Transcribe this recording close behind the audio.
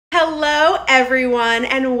Hello everyone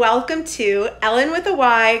and welcome to Ellyn with a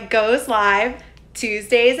Y goes live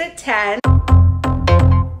Tuesdays at 10.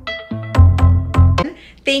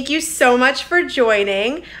 Thank you so much for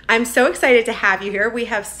joining. I'm so excited to have you here. We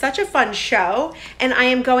have such a fun show and I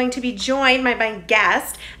am going to be joined by my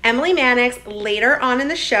guest, Emilee Mannix, later on in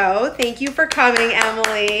the show. Thank you for coming,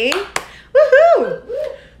 Emilee. Woohoo!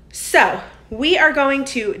 So we are going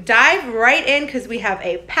to dive right in because we have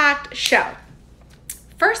a packed show.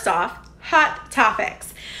 First off, hot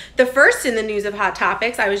topics. The first in the news of hot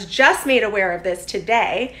topics, I was just made aware of this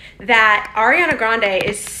today, that Ariana Grande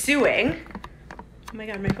is suing. Oh my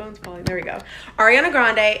God, my phone's falling. There we go. Ariana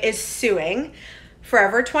Grande is suing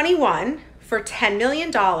Forever 21 for $10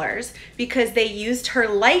 million because they used her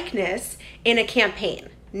likeness in a campaign.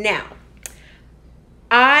 Now,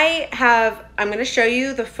 I'm going to show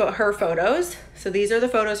you her photos. So these are the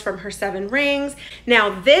photos from her 7 rings.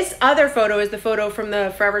 Now this other photo is the photo from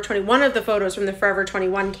the Forever 21, one of the photos from the Forever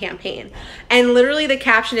 21 campaign. And literally the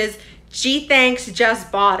caption is, "Gee, thanks,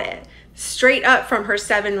 just bought it." Straight up from her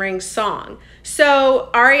 7 Rings song. So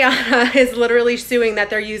Ariana is literally suing that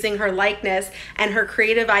they're using her likeness and her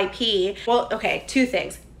creative IP. Well, okay, 2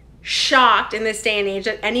 things. Shocked in this day and age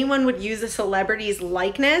that anyone would use a celebrity's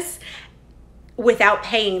likeness without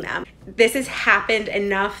paying them. This has happened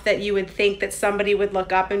enough that you would think that somebody would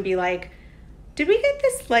look up and be like, did we get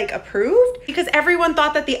this like approved? Because everyone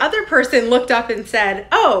thought that the other person looked up and said,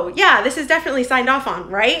 oh yeah, this is definitely signed off on,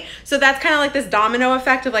 right? So that's kind of like this domino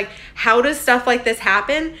effect of like, how does stuff like this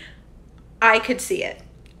happen? I could see it.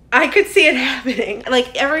 I could see it happening.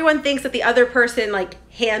 Like everyone thinks that the other person like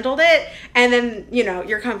handled it and then, you know,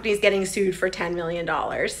 your company's getting sued for $10 million.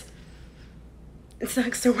 It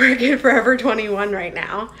sucks to work at Forever 21 right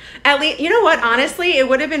now. At least, you know what? Honestly, it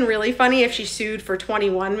would have been really funny if she sued for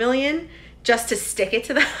 21 million just to stick it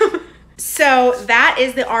to them. So that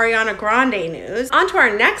is the Ariana Grande news. On to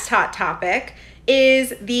our next hot topic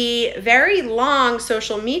is the very long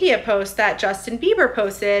social media post that Justin Bieber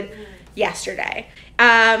posted yesterday.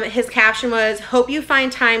 His caption was, "Hope you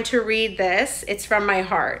find time to read this. It's from my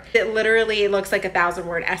heart." It literally looks like a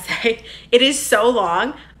 1,000-word essay. It is so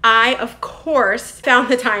long. I, of course, found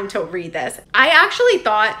the time to read this. I actually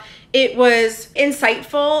thought it was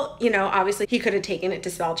insightful. You know, obviously he could have taken it to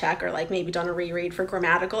spell check or like maybe done a reread for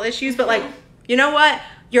grammatical issues, but like, you know what?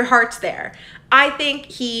 Your heart's there. I think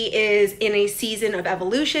he is in a season of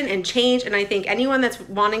evolution and change, and I think anyone that's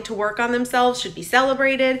wanting to work on themselves should be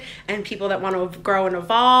celebrated, and people that want to grow and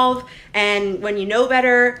evolve, and when you know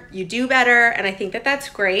better, you do better, and I think that that's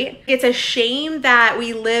great. It's a shame that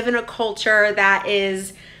we live in a culture that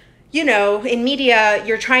is, you know, in media,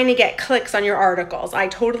 you're trying to get clicks on your articles. I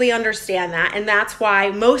totally understand that, and that's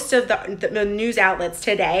why most of the news outlets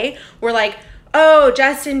today were like, oh,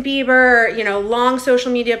 Justin Bieber, you know, long social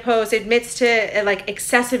media post, admits to like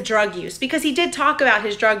excessive drug use, because he did talk about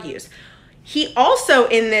his drug use. He also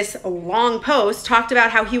in this long post talked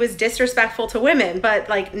about how he was disrespectful to women, but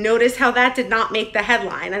like notice how that did not make the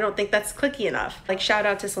headline. I don't think that's clicky enough. Like shout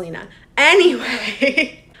out to Selena.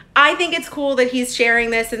 Anyway, I think it's cool that he's sharing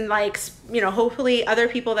this and like, you know, hopefully other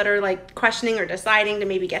people that are like questioning or deciding to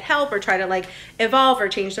maybe get help or try to like evolve or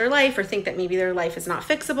change their life or think that maybe their life is not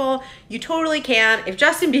fixable, you totally can. If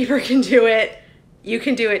Justin Bieber can do it, you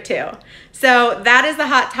can do it too. So that is the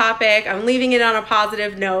hot topic. I'm leaving it on a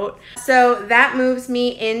positive note. So that moves me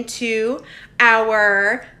into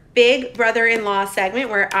our big brother-in-law segment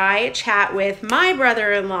where I chat with my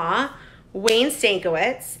brother-in-law, Wayne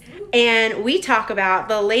Stankewicz, and we talk about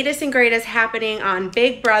the latest and greatest happening on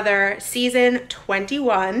Big Brother season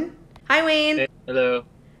 21. Hi, Wayne. Hey, hello.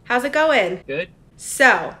 How's it going? Good.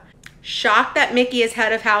 So, shocked that Mickey is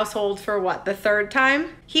head of household for what, the 3rd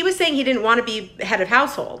time? He was saying he didn't want to be head of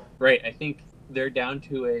household. Right. I think they're down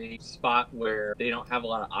to a spot where they don't have a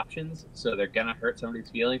lot of options, so they're gonna hurt somebody's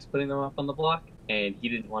feelings putting them up on the block, and he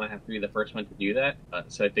didn't want to have to be the first one to do that,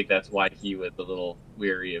 so I think that's why he was a little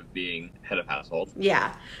weary of being head of household.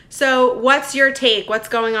 Yeah. So what's your take? What's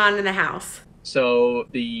going on in the house? So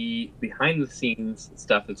the behind the scenes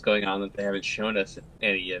stuff that's going on that they haven't shown us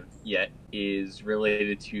any of yet is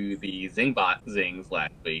related to the Zingbot zings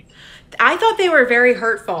last week. I thought they were very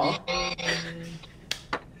hurtful.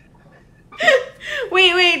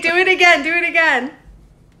 Wait, do it again, do it again.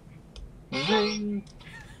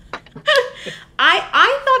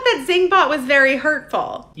 I thought that Zingbot was very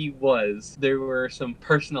hurtful. He was. There were some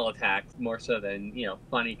personal attacks more so than, you know,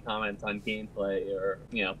 funny comments on gameplay or,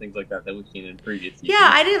 you know, things like that that we've seen in previous seasons. Yeah,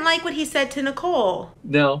 I didn't like what he said to Nicole.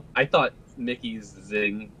 No, I thought Mickey's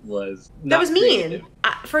zing was that was creative. mean.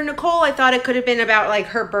 For Nicole, I thought it could have been about like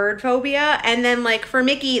her bird phobia, and then like for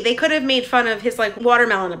Mickey, they could have made fun of his like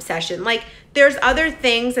watermelon obsession. Like there's other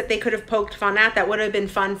things that they could have poked fun at that would have been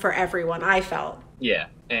fun for everyone, I felt. Yeah,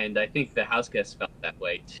 and I think the house guests felt that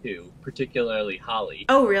way too, particularly Holly.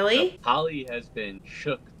 Oh, really? So Holly has been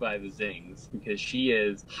shook by the zings because she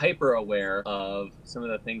is hyper aware of some of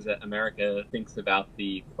the things that America thinks about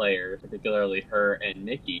the players, particularly her and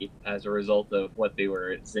Mickey, as a result of what they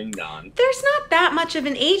were zinged on. There's not that much of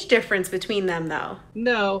an age difference between them, though.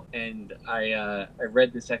 No, and I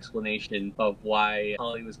read this explanation of why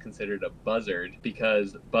Holly was considered a buzzard,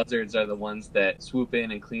 because buzzards are the ones that swoop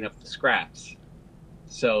in and clean up the scraps.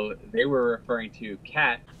 So they were referring to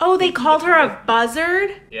Kat. Oh, they called her a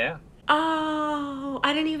buzzard? Yeah. Oh,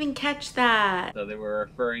 I didn't even catch that. So they were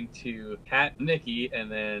referring to Kat, Mickey,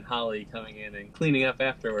 and then Holly coming in and cleaning up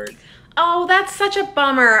afterwards. Oh, that's such a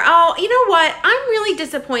bummer. Oh, you know what? I'm really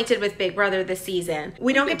disappointed with Big Brother this season.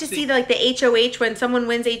 We don't get to see like the HOH when someone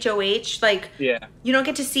wins HOH. Like, yeah, you don't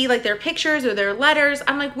get to see like their pictures or their letters.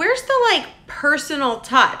 I'm like, where's the like personal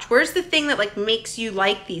touch? Where's the thing that like makes you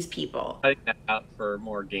like these people? I think that's out for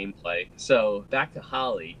more gameplay. So back to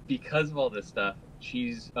Holly. Because of all this stuff,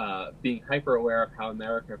 she's being hyper aware of how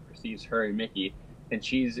America perceives her and Mickey, and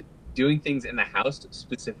she's doing things in the house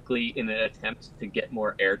specifically in an attempt to get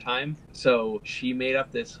more airtime. So she made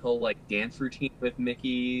up this whole like dance routine with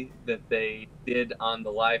Mickey that they did on the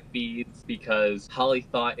live feeds because Holly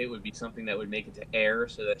thought it would be something that would make it to air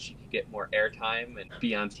so that she could get more airtime and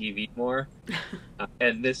be on TV more.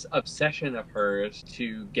 And this obsession of hers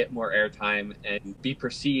to get more airtime and be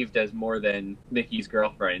perceived as more than Mickey's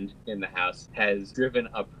girlfriend in the house has driven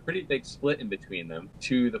a pretty big split in between them,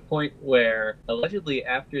 to the point where allegedly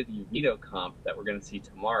after the veto comp that we're going to see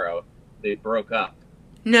tomorrow, they broke up.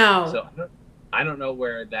 No. So I don't know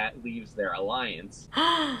where that leaves their alliance.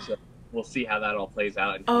 So we'll see how that all plays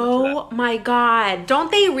out. Oh my God.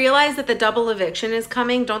 Don't they realize that the double eviction is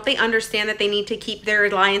coming? Don't they understand that they need to keep their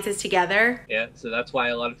alliances together? Yeah, so that's why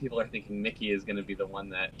a lot of people are thinking Mickey is going to be the one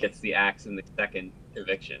that gets the axe in the second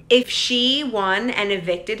eviction. If she won and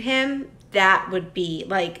evicted him, that would be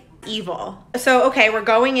like evil. So, okay, we're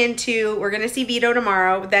going to see veto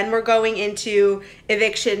tomorrow. Then we're going into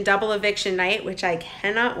eviction, double eviction night, which I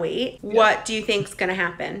cannot wait. Yeah. What do you think's going to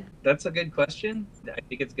happen? That's a good question. I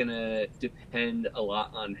think it's going to depend a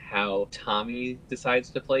lot on how Tommy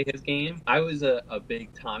decides to play his game. I was a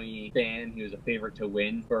big Tommy fan. He was a favorite to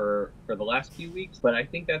win for the last few weeks, but I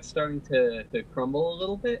think that's starting to crumble a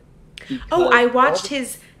little bit. Oh, I watched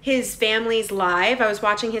his family's live. I was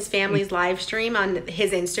watching his family's live stream on his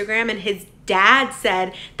Instagram, and his dad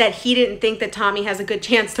said that he didn't think that Tommy has a good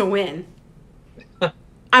chance to win.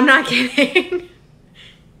 I'm not kidding.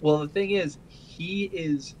 Well, the thing is, he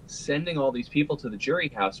is sending all these people to the jury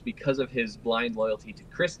house because of his blind loyalty to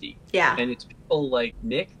Christy. Yeah. And it's people like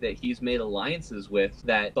Nick that he's made alliances with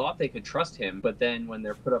that thought they could trust him, but then when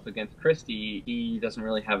they're put up against Christy, he doesn't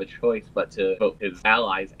really have a choice but to vote his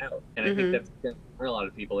allies out. And I think that's going to hurt a lot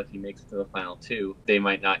of people. If he makes it to the final two, they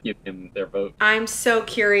might not give him their vote. I'm so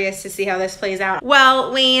curious to see how this plays out.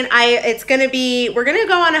 Well, Wayne, we're gonna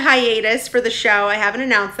go on a hiatus for the show. I haven't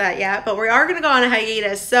announced that yet, but we are gonna go on a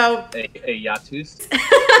hiatus. So a hiatus.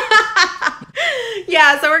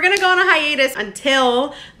 Yeah, so we're gonna go on a hiatus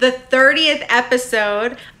until the 30th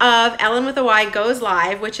episode of Ellyn with a Y goes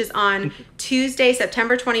live, which is on Tuesday,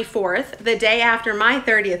 September 24th, the day after my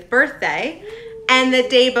 30th birthday, and the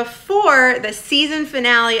day before the season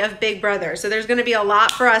finale of Big Brother. So there's gonna be a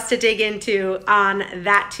lot for us to dig into on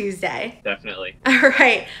that Tuesday. Definitely. All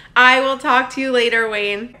right, I will talk to you later,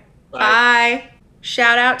 Wayne. Bye.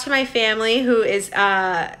 Shout out to my family who is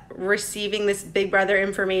receiving this Big Brother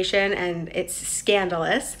information, and it's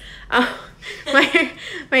scandalous. My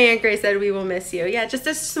Aunt Grace said, we will miss you. Yeah, just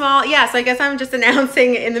a small, yes, I guess I'm just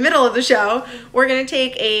announcing in the middle of the show. We're going to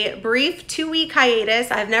take a brief 2-week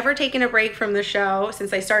hiatus. I've never taken a break from the show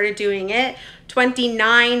since I started doing it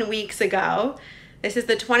 29 weeks ago. This is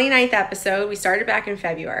the 29th episode. We started back in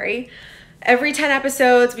February. Every 10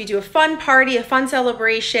 episodes, we do a fun party, a fun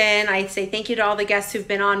celebration. I say thank you to all the guests who've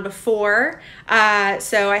been on before.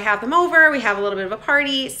 So I have them over. We have a little bit of a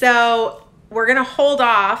party. So we're going to hold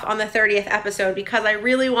off on the 30th episode because I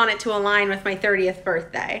really want it to align with my 30th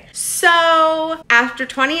birthday. So after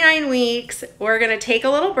 29 weeks, we're going to take a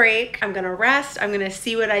little break. I'm going to rest. I'm going to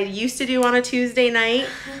see what I used to do on a Tuesday night.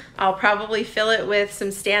 I'll probably fill it with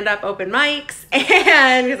some stand-up open mics,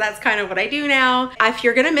 and because that's kind of what I do now. If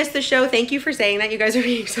you're going to miss the show, thank you for saying that. You guys are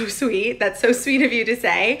being so sweet. That's so sweet of you to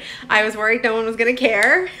say. I was worried no one was going to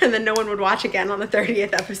care, and then no one would watch again on the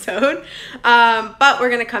 30th episode. But we're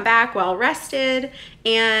going to come back well rested. rested,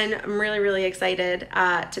 and I'm really, really excited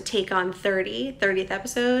to take on 30th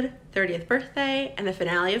episode, 30th birthday, and the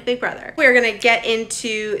finale of Big Brother. We're gonna get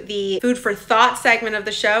into the food for thought segment of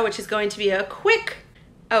the show, which is going to be a quick,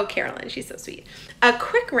 oh, Carolyn, she's so sweet, a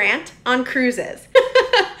quick rant on cruises.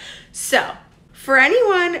 So, for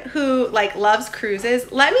anyone who like loves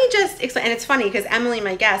cruises, let me just explain. And it's funny because Emilee,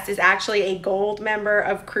 my guest, is actually a gold member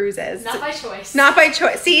of cruises. Not by choice. Not by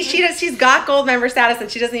choice. See, she's got gold member status and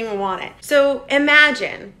she doesn't even want it. So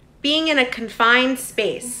imagine being in a confined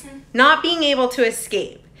space, not being able to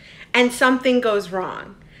escape, and something goes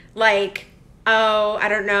wrong. Like, oh, I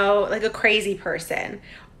don't know, like a crazy person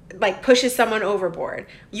like pushes someone overboard.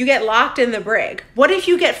 You get locked in the brig. What if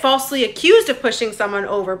you get falsely accused of pushing someone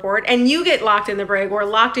overboard and you get locked in the brig or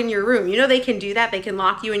locked in your room? You know they can do that. They can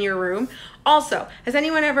lock you in your room. Also, has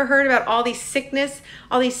anyone ever heard about all these sickness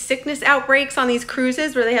outbreaks on these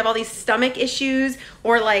cruises where they have all these stomach issues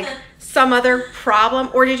or like some other problem?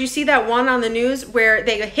 Or did you see that one on the news where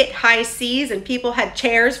they hit high seas and people had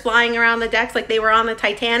chairs flying around the decks like they were on the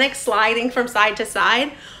Titanic sliding from side to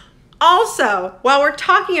side? Also, while we're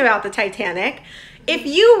talking about the Titanic, if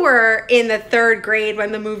you were in the 3rd grade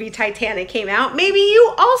when the movie Titanic came out, maybe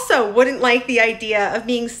you also wouldn't like the idea of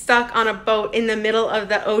being stuck on a boat in the middle of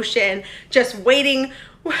the ocean, just waiting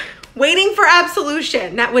for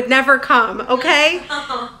absolution that would never come, okay?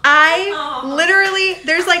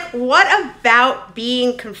 There's like, what about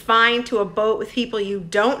being confined to a boat with people you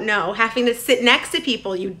don't know, having to sit next to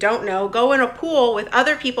people you don't know, go in a pool with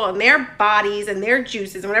other people and their bodies and their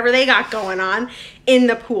juices and whatever they got going on in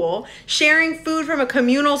the pool, sharing food from a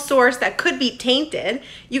communal source that could be tainted.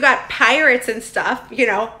 You got pirates and stuff, you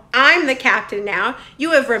know, I'm the captain now.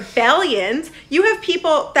 You have rebellions. You have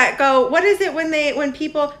people that go, what is it when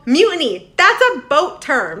people mutiny? That's a boat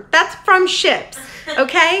term. That's from ships,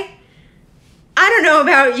 okay? I don't know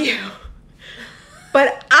about you,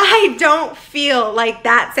 but I don't feel like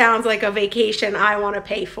that sounds like a vacation I want to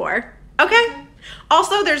pay for, okay?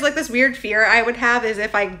 Also, there's like this weird fear I would have is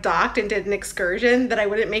if I docked and did an excursion that I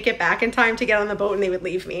wouldn't make it back in time to get on the boat and they would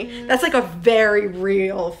leave me. That's like a very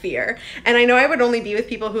real fear. And I know I would only be with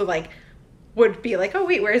people who like would be like, oh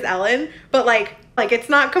wait, where's Ellyn? But like it's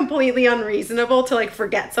not completely unreasonable to like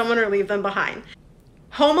forget someone or leave them behind.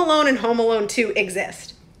 Home Alone and Home Alone 2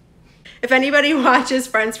 exist. If anybody watches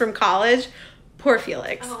Friends from College, poor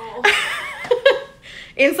Felix. Oh.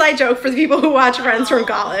 Inside joke for the people who watch Friends from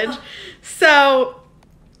College. So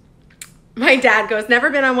my dad goes,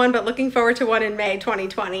 never been on one, but looking forward to one in May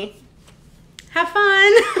 2020. Have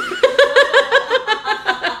fun.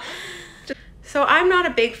 So I'm not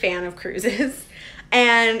a big fan of cruises.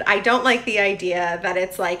 And I don't like the idea that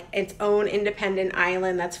it's like its own independent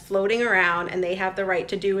island that's floating around and they have the right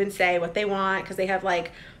to do and say what they want because they have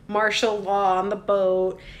like martial law on the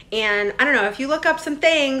boat. And I don't know, if you look up some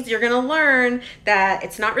things, you're gonna learn that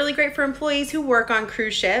it's not really great for employees who work on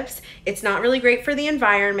cruise ships. It's not really great for the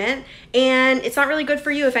environment, and it's not really good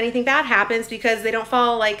for you if anything bad happens because they don't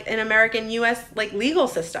follow like an American US like legal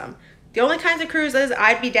system. The only kinds of cruises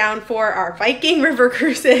I'd be down for are Viking river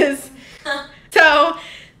cruises. So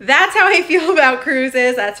that's how I feel about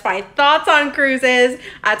cruises. That's my thoughts on cruises.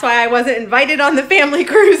 That's why I wasn't invited on the family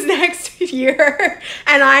cruise next year.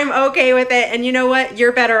 And I'm okay with it. And you know what?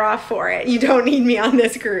 You're better off for it. You don't need me on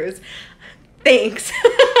this cruise. Thanks.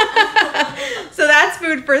 So that's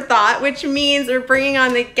food for thought, which means we're bringing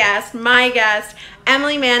on the guest, my guest,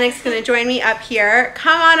 Emilee Mannix, is going to join me up here.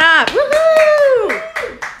 Come on up.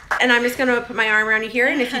 Woohoo! And I'm just going to put my arm around you here,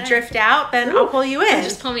 and if you drift out, then I'll pull you in.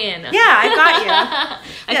 Just pull me in. Yeah, I got you.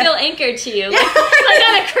 I feel anchored to you. Like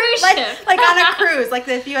on a cruise ship. Like on a cruise. Like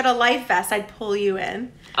if you had a life vest, I'd pull you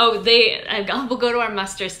in. Oh, we'll go to our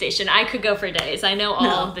muster station. I could go for days. I know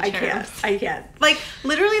all of the terms. I can't. Like,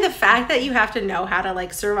 literally the fact that you have to know how to,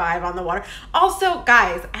 like, survive on the water. Also,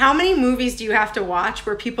 guys, how many movies do you have to watch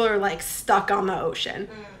where people are, like, stuck on the ocean?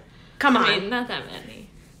 Come on. I mean, not that many.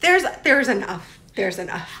 There's enough. There's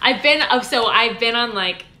enough. I've been on,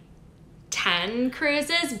 like, 10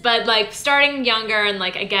 cruises, but like starting younger and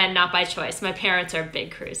like again not by choice. My parents are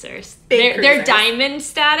big cruisers. They're diamond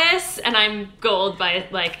status and I'm gold by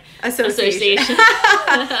like association.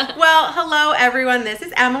 Well, hello everyone. This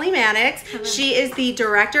is Emilee Mannix. Hello. She is the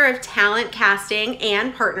director of talent casting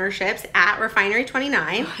and partnerships at Refinery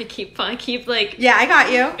 29. I keep like yeah, I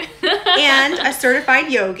got you. And a certified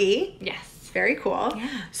yogi. Yes. Very cool. Yeah.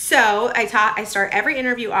 So I start every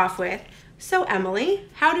interview off with, so Emilee,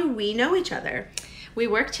 how do we know each other? We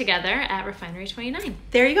work together at Refinery 29.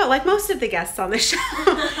 There you go. Like most of the guests on the show.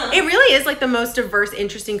 It really is like the most diverse,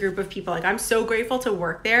 interesting group of people. Like I'm so grateful to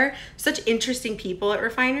work there. Such interesting people at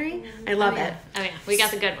Refinery. I love it. Oh yeah, we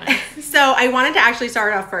got the good ones. So I wanted to actually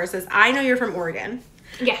start off first as I know you're from Oregon.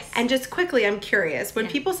 Yes. And just quickly, I'm curious, when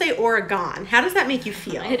people say Oregon, how does that make you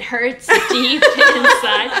feel? It hurts deep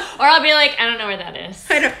inside. Or I'll be like, I don't know where that is.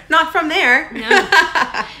 I know, not from there. No.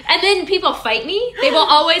 And then people fight me. They will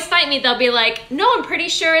always fight me. They'll be like, no, I'm pretty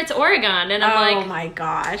sure it's Oregon. And I'm like, oh my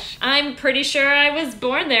gosh. I'm pretty sure I was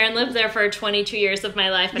born there and lived there for 22 years of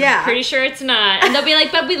my life. And Yeah. I'm pretty sure it's not. And they'll be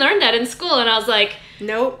like, but we learned that in school. And I was like,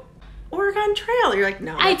 Nope. Oregon Trail. You're like,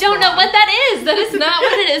 no. I that's don't know wrong. what that is. That is not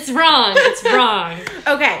what it is. Wrong. It's wrong.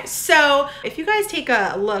 Okay, so if you guys take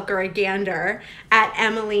a look or a gander at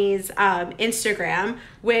Emilee's Instagram,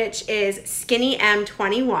 which is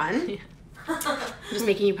SkinnyM21. I'm just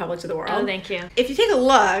making you public to the world. Oh, thank you. If you take a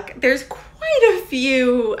look, there's quite a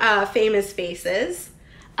few famous faces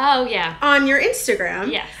Oh, yeah. on your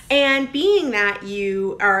Instagram. Yes. And being that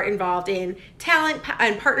you are involved in talent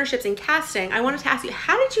and partnerships and casting, I wanted to ask you,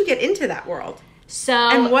 how did you get into that world? So,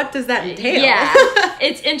 And what does that entail? yeah,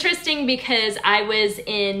 it's interesting because I was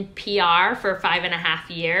in PR for 5.5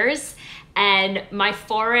 years, and my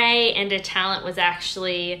foray into talent was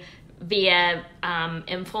actually via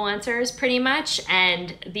influencers, pretty much.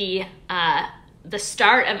 And the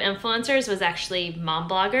start of influencers was actually mom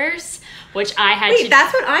bloggers, which I had Wait,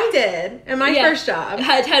 that's what I did in my first job. I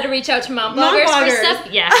had to reach out to mom bloggers for stuff.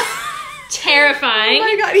 Yes. Terrifying. Oh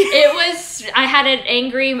my God. It was, I had an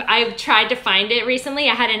angry, I tried to find it recently.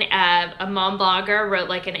 I had a mom blogger wrote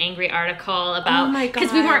like an angry article about, Oh my God.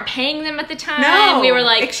 because we weren't paying them at the time. No. We were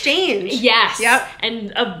like, exchange. yes. Yep.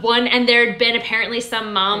 And and there had been apparently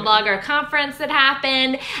some mom blogger conference that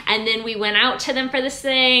happened. And then we went out to them for this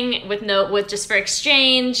thing with just for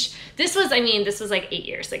exchange. This was like 8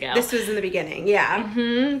 years ago. This was in the beginning, yeah.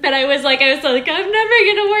 But I was like, I'm never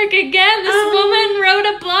gonna work again. This woman wrote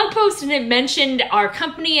a blog post and it mentioned our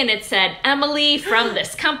company and it said Emilee from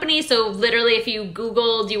this company. So literally, if you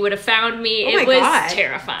Googled, you would have found me. Oh my It was God.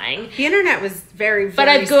 terrifying. The internet was very, very But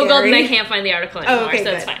I've Googled scary. and I can't find the article anymore, okay,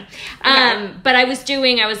 so it's good. fine. Okay. But I was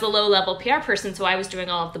the low-level PR person, so I was doing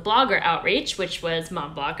all of the blogger outreach, which was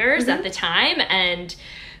mom bloggers at the time, and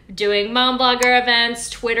doing mom blogger events,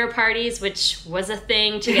 Twitter parties, which was a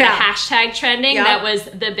thing to get a hashtag trending. Yep. That was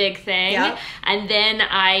the big thing. Yep. And then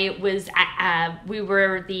I was, we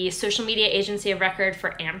were the social media agency of record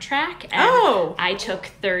for Amtrak. And I took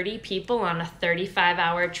 30 people on a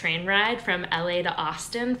 35-hour train ride from LA to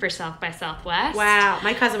Austin for South by Southwest. Wow.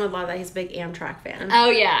 My cousin would love that. He's a big Amtrak fan. Oh,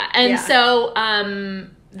 yeah. And Yeah. so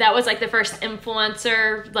that was like the first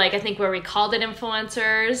influencer, like I think where we called it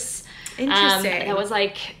influencers. Interesting.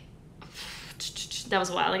 That was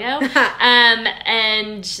a while ago. And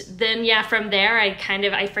then, from there,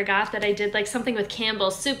 I forgot that I did like something with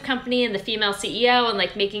Campbell's Soup Company and the female CEO and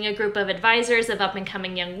like making a group of advisors of up and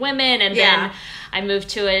coming young women. And then I moved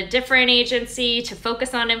to a different agency to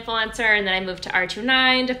focus on influencer. And then I moved to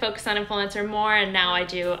R29 to focus on influencer more. And now I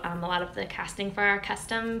do a lot of the casting for our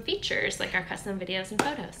custom features, like our custom videos and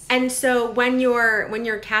photos. And so when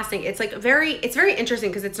you're casting, it's like very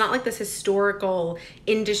interesting because it's not like this historical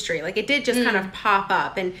industry. Like it did just kind of pop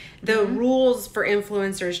up, and the rules for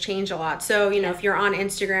influencers change a lot. So, if you're on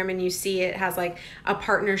Instagram and you see it has like a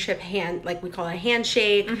partnership like we call it a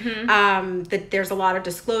handshake, that there's a lot of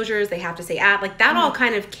disclosures they have to say like that all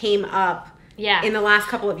kind of came up in the last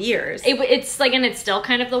couple of years. It's like, and it's still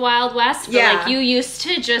kind of the Wild West, but like you used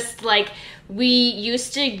to just like, we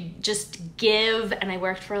used to just give, and I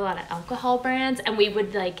worked for a lot of alcohol brands, and we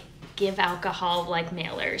would like give alcohol like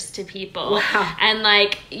mailers to people. Wow. And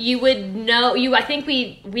like you would know, I think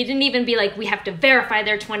we didn't even be like, we have to verify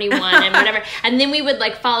they're 21 and whatever. And then we would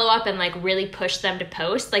like follow up and like really push them to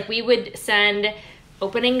post. Like we would send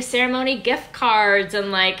opening ceremony gift cards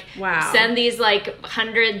and like send these like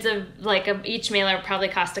hundreds of like each mailer probably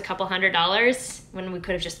cost a couple $100 when we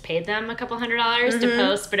could have just paid them a couple $100 to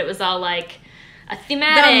post, but it was all like a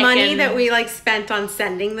thematic. The money that we like spent on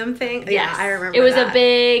sending them things. Yes. Yeah, I remember. It was that. a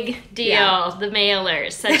big deal. Yeah. The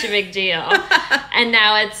mailers, such a big deal. And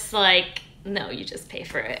now it's like, no, you just pay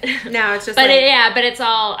for it. No, it's just but like, but it's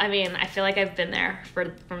all, I feel like I've been there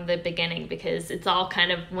from the beginning because it's all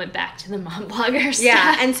kind of went back to the mom blogger stuff.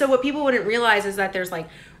 Yeah, and so what people wouldn't realize is that there's like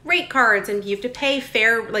rate cards and you have to pay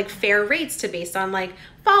fair rates to based on like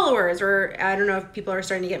followers, or I don't know if people are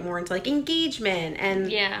starting to get more into like engagement,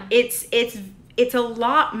 and it's a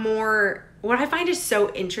lot more. What I find is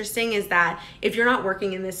so interesting is that if you're not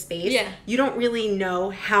working in this space, you don't really know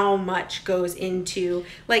how much goes into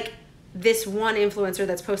like this one influencer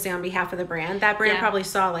that's posting on behalf of the brand, that brand probably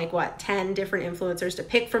saw like what, 10 different influencers to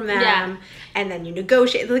pick from them, and then you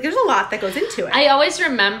negotiate. Like there's a lot that goes into it. I always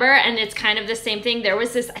remember, and it's kind of the same thing, there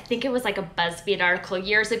was this, I think it was like a BuzzFeed article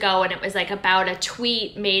years ago, and it was like about a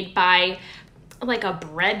tweet made by like a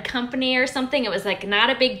bread company or something. It was like not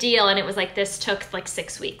a big deal, and it was like this took like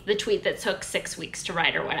 6 weeks, the tweet that took 6 weeks to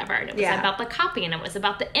write or whatever, and it was about the copy, and it was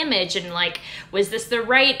about the image, and like, was this the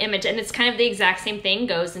right image? And it's kind of the exact same thing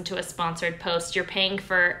goes into a sponsored post. You're paying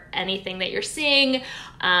for anything that you're seeing,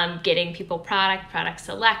 getting people product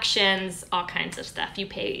selections, all kinds of stuff. You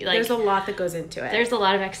pay, like, there's a lot that goes into it. There's a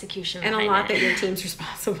lot of execution and a lot that your team's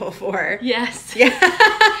responsible for. Yes. Yeah.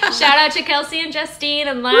 Shout out to Kelsey and Justine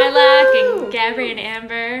and Lilac and Gabby and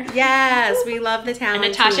Amber. Yes, we love the talent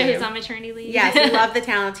and Natasha, team. who's on maternity leave. Yes, we love the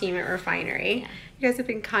talent team at Refinery. Yeah. You guys have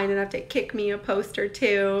been kind enough to kick me a post or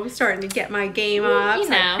two. I'm starting to get my game up.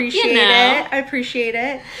 So I appreciate it. I appreciate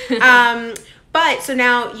it. But so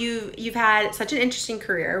now you've had such an interesting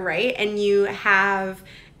career, right? And you have,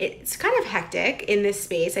 it's kind of hectic in this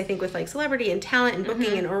space, I think, with like celebrity and talent and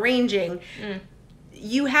booking and arranging.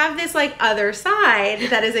 You have this like other side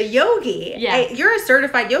that is a yogi. Yeah. You're a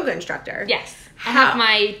certified yoga instructor. Yes. I have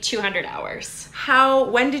my 200 hours.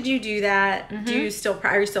 When did you do that? Do you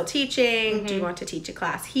are you still teaching? Do you want to teach a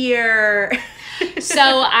class here? So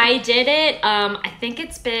I did it, I think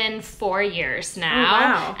it's been 4 years now. Oh,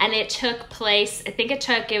 wow. And it took place,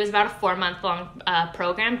 it was about a 4-month long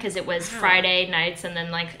program, because it was Friday nights and then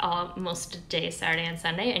like most days, Saturday and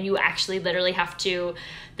Sunday. And you actually literally have to,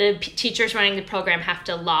 the teachers running the program have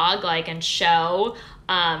to log like and show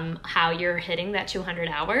how you're hitting that 200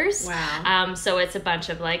 hours. Wow. So it's a bunch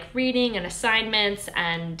of like reading and assignments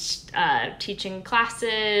and teaching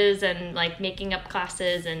classes and like making up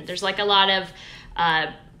classes, and there's like a lot of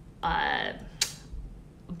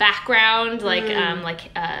background,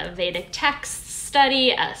 like Vedic text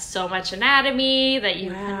study, so much anatomy that you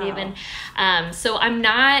couldn't even. So I'm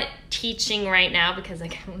not teaching right now because I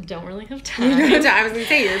don't really have time. I was gonna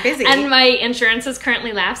say you're busy. And my insurance is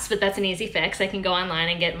currently lapsed, but that's an easy fix. I can go online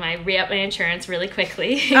and get re-up my insurance really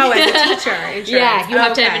quickly. Oh, as a teacher, insurance. Yeah, you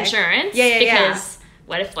have to have insurance. Yeah. Because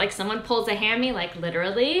what if like someone pulls a hammy, like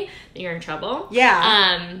literally, you're in trouble.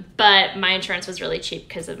 Yeah. But my insurance was really cheap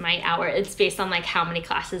because of my hour. It's based on like how many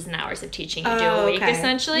classes and hours of teaching you do a week,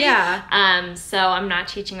 essentially. Yeah. So I'm not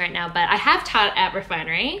teaching right now, but I have taught at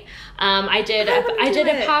Refinery. I did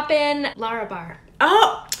a pop-in Lara Bar.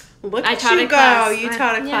 Oh, look at you go. You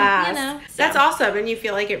taught a class. You know, so. That's awesome. And you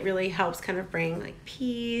feel like it really helps kind of bring like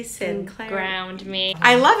peace and clarity. Ground me.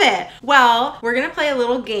 I love it. Well, we're going to play a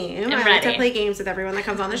little game. I like to play games with everyone that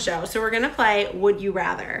comes on the show. So we're going to play Would You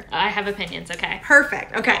Rather. I have opinions. Okay.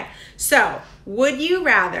 Perfect. Okay. So would you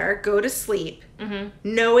rather go to sleep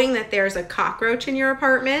knowing that there's a cockroach in your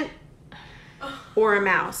apartment or a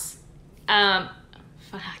mouse? Fuck.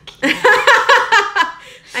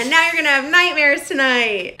 And now you're going to have nightmares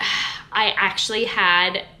tonight. I actually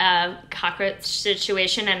had a cockroach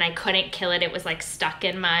situation and I couldn't kill it. It was like stuck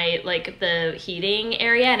in my, like the heating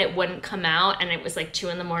area and it wouldn't come out. And it was like 2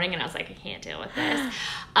 a.m. and I was like, I can't deal with this.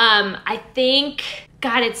 I think,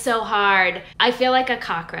 God, it's so hard. I feel like a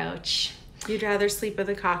cockroach. You'd rather sleep with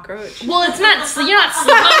a cockroach? Well, it's not, you're not,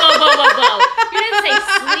 whoa. You didn't say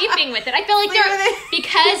sleeping with it. I feel like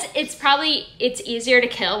because it's easier to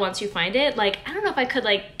kill once you find it. Like, I don't know if I could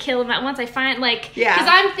like kill it once I find, like, because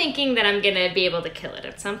I'm thinking that I'm going to be able to kill it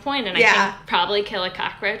at some point, and I can probably kill a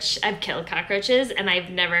cockroach. I've killed cockroaches and I've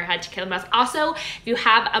never had to kill a mouse. Also, if you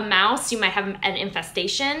have a mouse, you might have an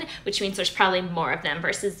infestation, which means there's probably more of them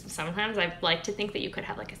versus sometimes I like to think that you could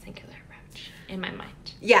have like a singular roach in my mind.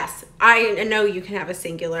 Yes, I know you can have a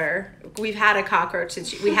singular. We've had a cockroach.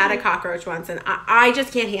 We had a cockroach once, and I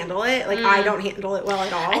just can't handle it. Like, I don't handle it well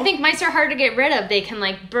at all. I think mice are hard to get rid of. They can,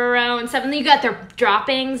 like, burrow and stuff. And then you got their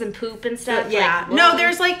droppings and poop and stuff. Yeah. Like, no,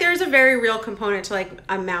 there's a very real component to, like,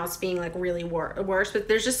 a mouse being, like, really worse. But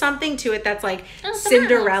there's just something to it that's, like,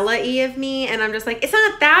 Cinderella-y of me. And I'm just like, it's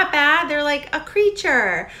not that bad. They're, like, a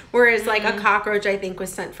creature. Whereas, like, a cockroach, I think,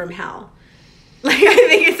 was sent from hell. Like, I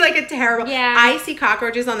think it's like a terrible. Yeah. I see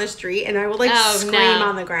cockroaches on the street and I will like scream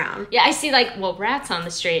on the ground. Yeah, I see like rats on the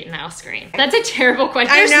street and I'll scream. That's a terrible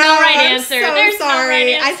question. There's no right answer. There's sorry. No right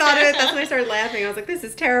answer. I thought of it. That's when I started laughing. I was like, this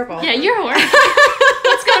is terrible. Yeah, you're horrible.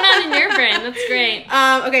 What's going on in your brain? That's great.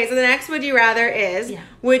 Okay, so the next would you rather is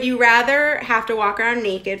would you rather have to walk around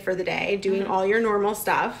naked for the day doing all your normal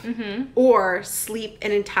stuff or sleep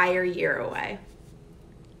an entire year away?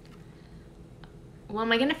 Well,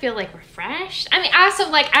 am I going to feel, like, refreshed? I mean, also,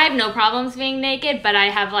 like, I have no problems being naked, but I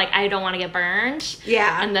have, like, I don't want to get burned.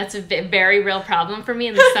 Yeah. And that's a very real problem for me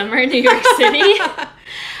in the summer in New York City.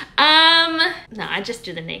 No, I just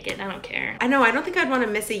do the naked. I don't care. I know. I don't think I'd want to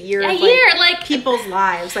miss a year. A of, year, like people's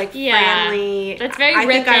lives, like family. That's very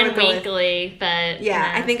ripped and winkly, but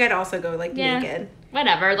yeah, I think I'd also go like naked.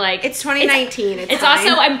 Whatever, like it's 2019. It's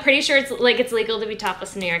also, I'm pretty sure it's legal to be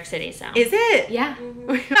topless in New York City. So is it? Yeah,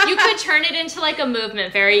 you could turn it into like a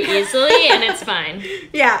movement very easily, and it's fine.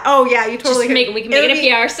 Yeah. Oh yeah, you totally. We can make it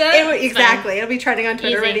a PR stunt. Exactly. It'll be trending on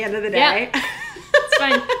Twitter by the end of the day. Yep. It's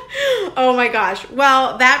fine. Oh my gosh.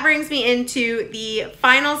 Well, that brings me into the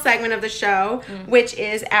final segment of the show, which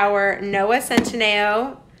is our Noah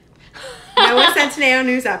Centineo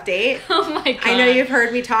news update. Oh my god. I know you've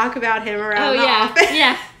heard me talk about him around the office.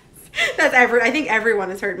 Yeah. I think everyone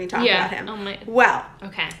has heard me talk about him. Oh my. Well,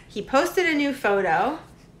 okay. He posted a new photo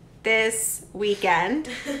this weekend,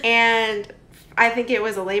 and I think it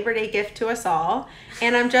was a Labor Day gift to us all.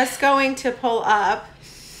 And I'm just going to pull up.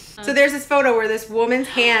 So there's this photo where this woman's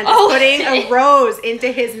hand is putting a rose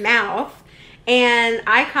into his mouth, and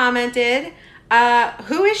I commented,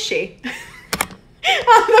 "Who is she?"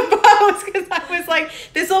 on the post, because I was like,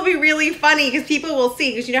 this will be really funny because people will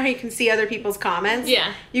see, because you know how you can see other people's comments?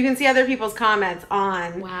 Yeah. You can see other people's comments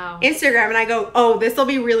on Wow. Instagram, and I go, oh, this will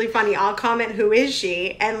be really funny. I'll comment, who is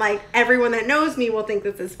she? And like everyone that knows me will think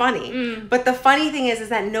this is funny. But the funny thing is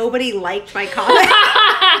that nobody liked my comment.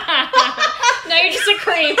 Now you're just a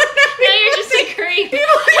creep. Now you're just a creep. Who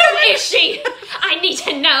is she? I need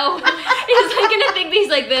to know. He's like gonna think he's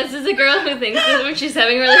like, this is a girl who thinks this when she's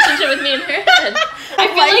having a relationship with me in her head. I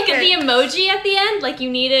feel like the emoji at the end, like you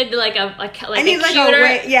needed like a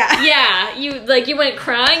cuter. Yeah, you went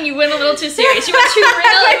crying. You went a little too serious. You went too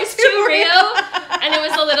real. It was too real, and it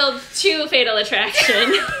was a little too Fatal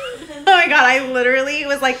Attraction. Oh my god, I literally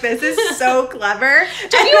was like, this is so clever.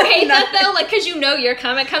 Don't you hate that though? Like, because you know your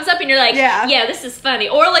comment comes up and you're like, yeah, this is funny.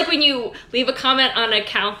 Or like when you leave a comment on an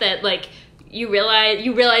account that like you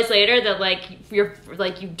realize later that like you're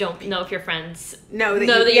like you don't know if your friends know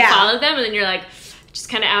that you followed them, and then you're like, just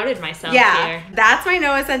kind of outed myself here. That's my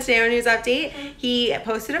Noah Centineo news update. He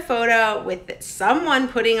posted a photo with someone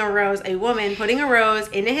a woman putting a rose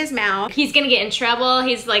into his mouth. He's gonna get in trouble.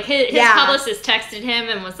 He's like, his publicist texted him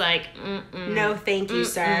and was like, no thank you,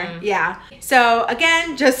 sir. Yeah. So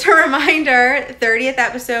again, just a reminder, 30th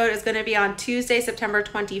episode is gonna be on Tuesday, September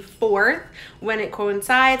 24th, when it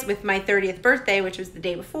coincides with my 30th birthday, which was the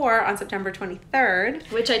day before, on September 23rd.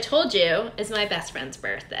 Which I told you is my best friend's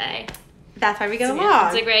birthday. That's why we get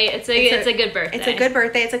along. It's a good birthday. It's a good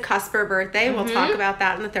birthday. It's a cusper birthday. We'll talk about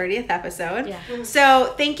that in the 30th episode. Yeah.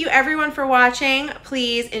 So thank you everyone for watching.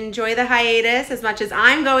 Please enjoy the hiatus as much as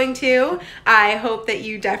I'm going to. I hope that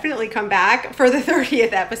you definitely come back for the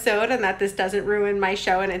 30th episode and that this doesn't ruin my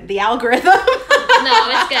show and the algorithm. No,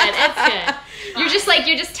 it's good. It's good. It's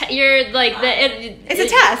a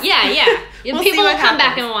test. Yeah. People will come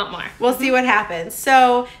back and want more. We'll see what happens.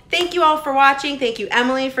 So thank you all for watching. Thank you,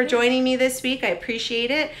 Emilee, for joining me this week. I appreciate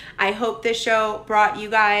it. I hope this show brought you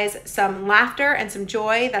guys some laughter and some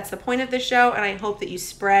joy. That's the point of the show, and I hope that you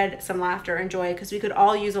spread some laughter and joy because we could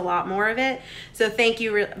all use a lot more of it. So thank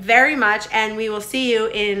you very much, and we will see you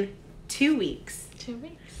in 2 weeks. 2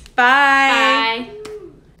 weeks. Bye. Bye.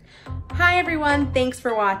 Hi everyone, thanks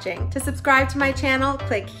for watching. To subscribe to my channel,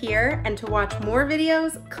 click here, and to watch more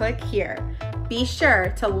videos, click here. Be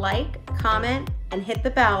sure to like, comment, and hit the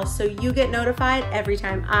bell so you get notified every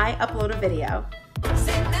time I upload a video.